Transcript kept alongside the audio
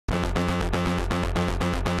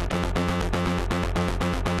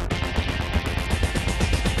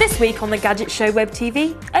This week on the Gadget Show Web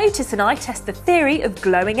TV, Ortis and I test the theory of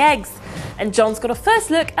glowing eggs, and John's got a first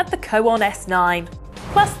look at the Cowon S9,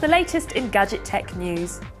 plus the latest in gadget tech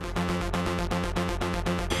news.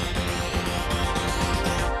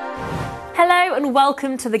 Hello and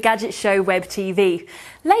welcome to the Gadget Show Web TV.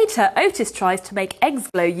 Later, Ortis tries to make eggs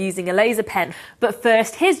glow using a laser pen, but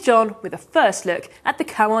first here's John with a first look at the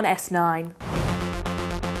Cowon S9.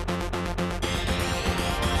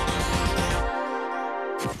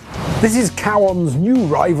 This is Cowon's new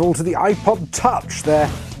rival to the iPod Touch, their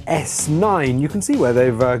S9. You can see where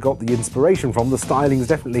they've got the inspiration from. The styling is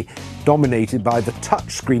definitely dominated by the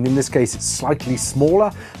touch screen. In this case, it's slightly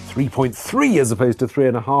smaller, 3.3 as opposed to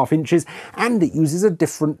 3.5 inches, and it uses a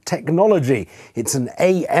different technology. It's an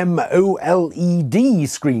AMOLED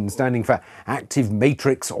screen, standing for Active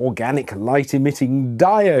Matrix Organic Light Emitting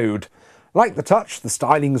Diode. Like the Touch, the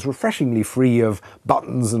styling is refreshingly free of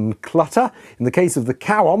buttons and clutter. In the case of the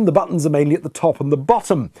Cowon, the buttons are mainly at the top and the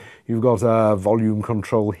bottom. You've got a volume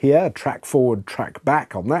control here, track forward, track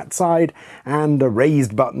back on that side, and a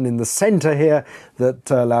raised button in the centre here that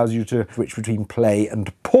allows you to switch between play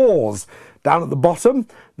and pause. Down at the bottom,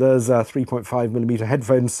 there's a 3.5mm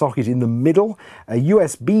headphone socket in the middle, a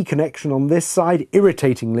USB connection on this side,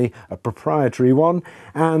 irritatingly a proprietary one,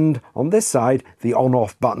 and on this side, the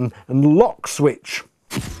on-off button and lock switch.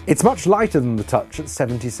 It's much lighter than the Touch at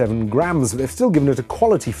 77 grams, but they've still given it a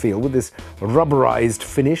quality feel with this rubberized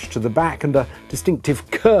finish to the back and a distinctive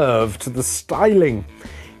curve to the styling.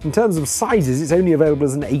 In terms of sizes, it's only available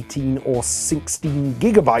as an 18 or 16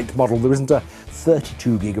 gigabyte model. There isn't a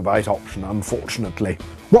 32 gigabyte option, unfortunately.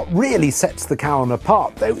 What really sets the Cowon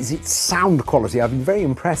apart, though, is its sound quality. I've been very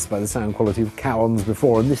impressed by the sound quality of Cowons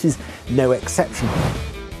before, and this is no exception.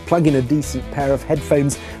 Plug in a decent pair of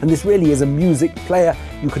headphones, and this really is a music player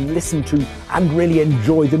you can listen to and really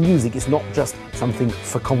enjoy the music. It's not just something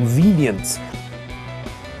for convenience.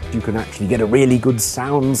 You can actually get a really good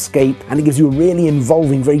soundscape, and it gives you a really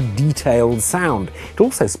involving, very detailed sound. It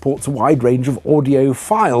also supports a wide range of audio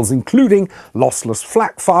files, including lossless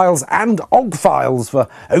FLAC files and OGG files for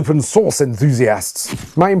open source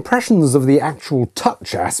enthusiasts. My impressions of the actual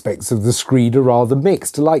touch aspects of the screen are rather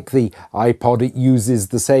mixed. Like the iPod, it uses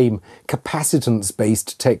the same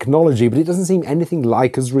capacitance-based technology, but it doesn't seem anything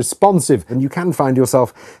like as responsive, and you can find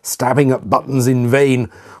yourself stabbing at buttons in vain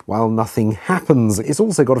while nothing happens. It's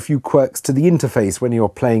also got a few quirks to the interface. When you're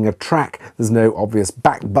playing a track, there's no obvious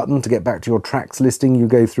back button to get back to your tracks listing. You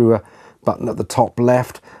go through a button at the top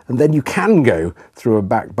left, and then you can go through a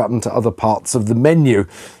back button to other parts of the menu.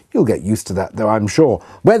 You'll get used to that, though, I'm sure.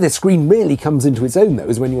 Where the screen really comes into its own, though,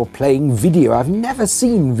 is when you're playing video. I've never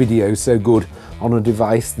seen video so good on a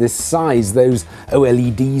device this size. Those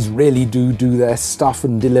OLEDs really do their stuff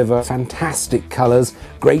and deliver fantastic colours,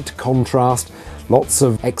 great contrast, lots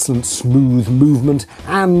of excellent smooth movement,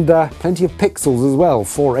 and plenty of pixels as well.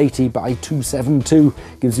 480 by 272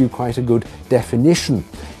 gives you quite a good definition.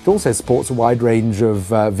 It also supports a wide range of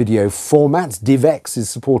video formats. DivX is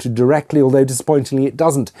supported directly, although disappointingly it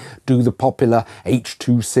doesn't do the popular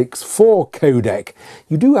H.264 codec.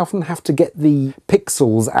 You do often have to get the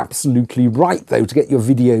pixels absolutely right, though, to get your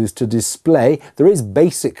videos to display. There is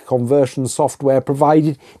basic conversion software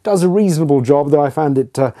provided. It does a reasonable job, though I found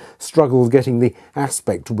it struggled getting the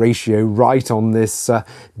aspect ratio right on this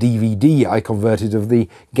DVD I converted of the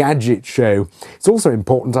Gadget Show. It's also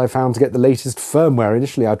important, I found, to get the latest firmware.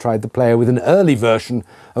 Initially I tried the player with an early version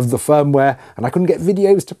of the firmware and I couldn't get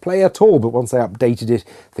videos to play at all, but once I updated it,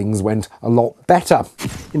 things went a lot better.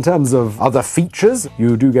 In terms of other features,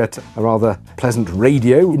 you do get a rather pleasant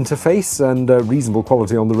radio interface and reasonable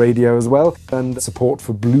quality on the radio as well, and support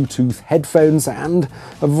for Bluetooth headphones and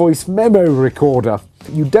a voice memo recorder.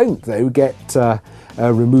 You don't, though, get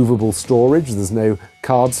removable storage. There's no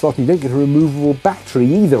card slot. You don't get a removable battery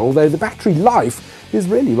either, although the battery life is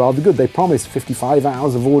really rather good. They promise 55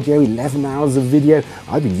 hours of audio, 11 hours of video.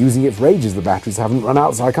 I've been using it for ages. The batteries haven't run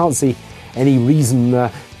out, so I can't see any reason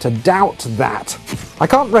to doubt that. I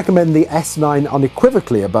can't recommend the S9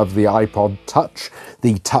 unequivocally above the iPod Touch.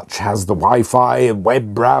 The Touch has the Wi-Fi,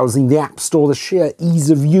 web browsing, the App Store, the sheer ease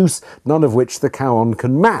of use, none of which the Cowon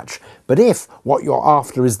can match. But if what you're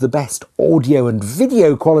after is the best audio and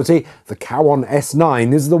video quality, the Cowon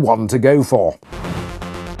S9 is the one to go for.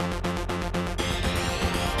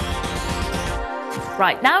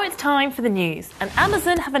 Right, now it's time for the news, and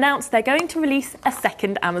Amazon have announced they're going to release a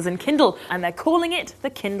second Amazon Kindle, and they're calling it the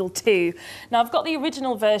Kindle 2. Now, I've got the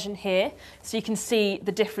original version here, so you can see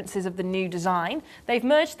the differences of the new design. They've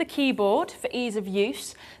merged the keyboard for ease of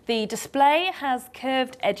use. The display has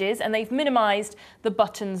curved edges and they've minimised the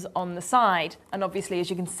buttons on the side. And obviously, as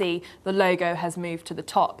you can see, the logo has moved to the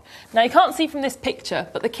top. Now, you can't see from this picture,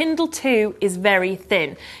 but the Kindle 2 is very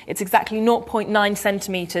thin. It's exactly 0.9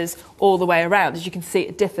 centimetres all the way around. As you can see,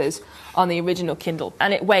 it differs on the original Kindle,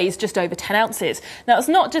 and it weighs just over 10 ounces. Now, it's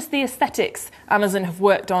not just the aesthetics Amazon have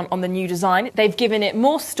worked on the new design. They've given it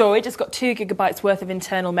more storage. It's got 2 gigabytes worth of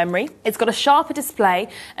internal memory. It's got a sharper display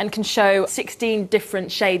and can show 16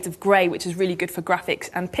 different shades of grey, which is really good for graphics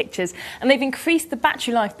and pictures. And they've increased the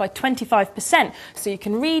battery life by 25%, so you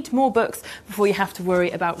can read more books before you have to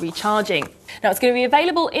worry about recharging. Now, it's going to be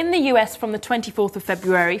available in the US from the 24th of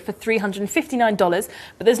February for $359,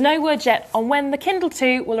 but there's no word yet on when the Kindle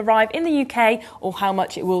 2 will arrive in the UK or how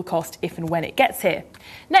much it will cost if and when it gets here.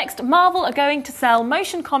 Next, Marvel are going to sell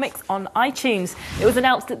motion comics on iTunes. It was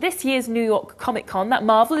announced at this year's New York Comic Con that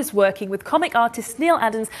Marvel is working with comic artist Neil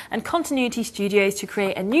Adams and Continuity Studios to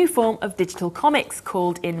create a new form of digital comics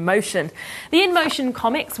called InMotion. The InMotion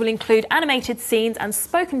comics will include animated scenes and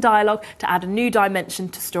spoken dialogue to add a new dimension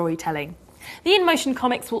to storytelling. The InMotion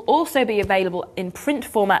comics will also be available in print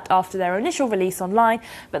format after their initial release online,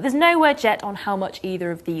 but there's no word yet on how much either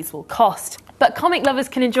of these will cost. But comic lovers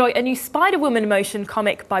can enjoy a new Spider-Woman motion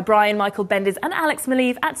comic by Brian Michael Bendis and Alex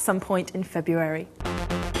Maleev at some point in February.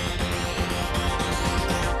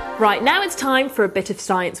 Right, now it's time for a bit of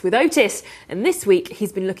science with Ortis, and this week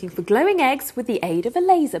he's been looking for glowing eggs with the aid of a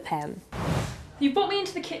laser pen. You brought me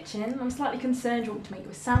into the kitchen. I'm slightly concerned. You want me to make you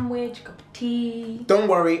a sandwich, a cup of tea? Don't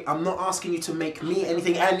worry, I'm not asking you to make me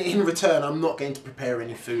anything, and in return, I'm not going to prepare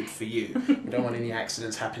any food for you. We don't want any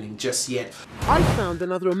accidents happening just yet. I found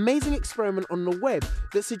another amazing experiment on the web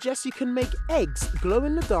that suggests you can make eggs glow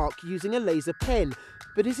in the dark using a laser pen.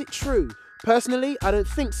 But is it true? Personally, I don't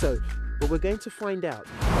think so, but we're going to find out.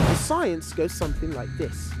 The science goes something like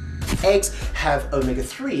this. Eggs have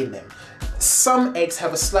omega-3 in them. Some eggs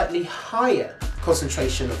have a slightly higher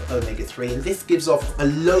concentration of omega-3, and this gives off a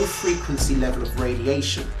low frequency level of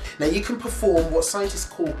radiation. Now, you can perform what scientists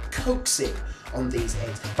call coaxing on these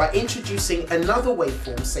eggs by introducing another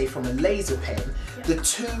waveform, say from a laser pen. The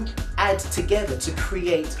two add together to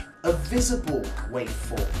create a visible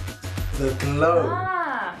waveform, the glow.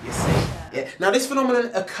 You see? Yeah. Now, this phenomenon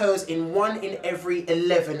occurs in 1 in every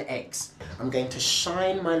 11 eggs. I'm going to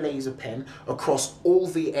shine my laser pen across all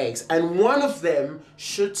the eggs, and one of them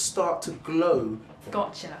should start to glow.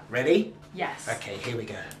 Gotcha. Ready? Yes. Okay, here we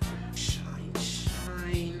go. Shine,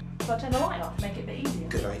 shine. So I'll turn the light off, make it a bit easier.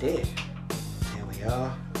 Good idea. There we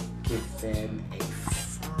are. Give them a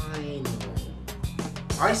final.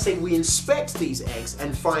 I say we inspect these eggs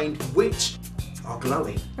and find which are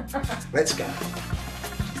glowing. Let's go.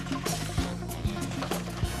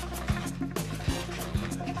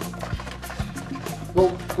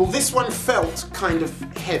 Well, this one felt kind of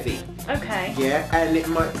heavy. Okay. Yeah, and it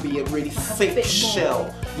might be a really thick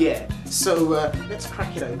shell. Yeah, so let's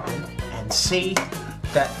crack it open and see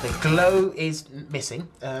that the glow is missing.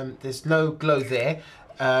 There's no glow there.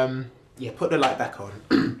 Yeah, put the light back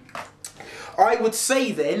on. I would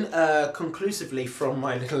say then, conclusively from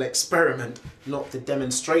my little experiment, not the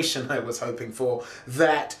demonstration I was hoping for,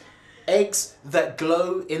 that eggs that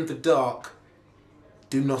glow in the dark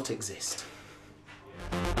do not exist.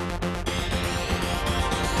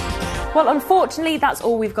 Well, unfortunately, that's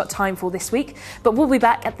all we've got time for this week, but we'll be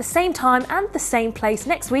back at the same time and the same place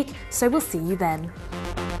next week, so we'll see you then.